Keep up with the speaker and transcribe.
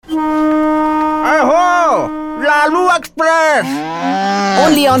Lalu express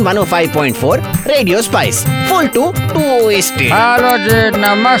Only on 105.4 Radio Spice. Full to 2 state. Hello जी,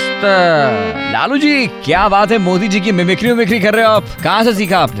 नमस्ते। लालू जी, क्या बात है, मोदी जी की मिमिक्री कर रहे हो आप? कहाँ से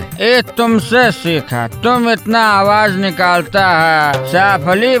सीखा आपने? ये तुमसे सीखा। तुम इतना आवाज निकालता है, सैफ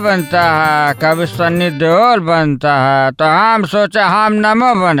अली बनता है, कभी सन्नी देओल बनता है, तो हम सोचा हम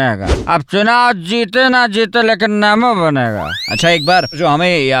नमो बनेगा। अब चुनाव जीते ना जीते लेकिन नमो बनेगा। अच्छा, एक बार जो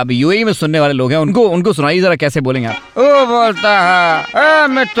हमें अब यूएई में सुनने वाले लोग हैं उनको सुनाइए जरा, कैसे बोलेंगे आप? वो बोलता है, ए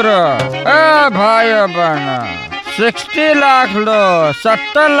मित्रों, ए भाइयों बहनों, 60 लाख लो,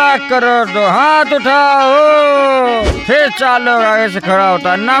 70 लाख करोड़ दो, हाथ उठाओ। फिर चालू आगे से खड़ा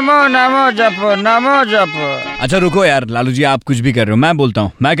होता, नमो नमो जपो, नमो जपो। अच्छा रुको यार लालू जी, आप कुछ भी कर रहे हो, मैं बोलता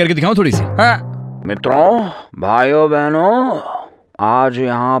हूँ, मैं करके दिखाऊं थोड़ी सी? हाँ। मित्रों, भाइयों बहनों, आज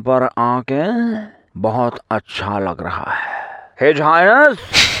यहाँ पर आके बहुत अच्छा लग रहा है। हिज हाइनेस,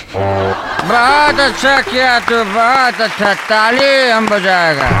 बहुत अच्छा किया तू, बहुत अच्छा, ताली हम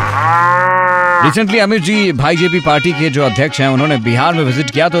बजाएगा। रिसेंटली अमित जी भाई जेपी पार्टी के जो अध्यक्ष हैं, उन्होंने बिहार में विजिट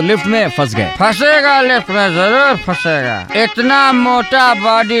किया तो लिफ्ट में फंस गए। फंसेगा, लिफ्ट में जरूर फंसेगा। इतना मोटा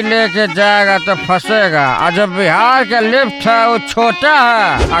बॉडी लेके जाएगा तो फंसेगा। और जो बिहार का लिफ्ट है वो छोटा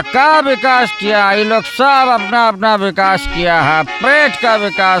है। और का विकास किया, ये लोग सब अपना अपना विकास किया है, पेट का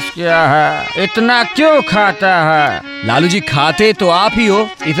विकास किया है। इतना क्यों खाता है? लालू जी, खाते तो आप ही हो,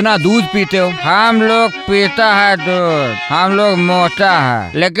 इतना दूध पीते हो। हम लोग पीता है दूध, हम लोग मोटा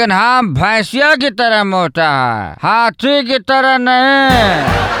है, लेकिन हम भैंसिया की तरह मोटा है, हाथी की तरह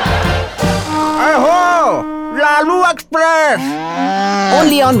नहीं। हो Lalu express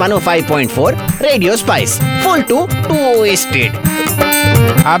Only on 105.4 Radio Spice. Full to 2 state.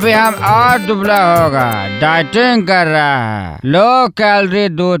 अभी हम और दुबला होगा, डाइटिंग कर रहा है, लो कैलोरी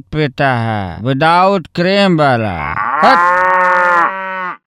दूध पीता है, विदाउट क्रीम वाला।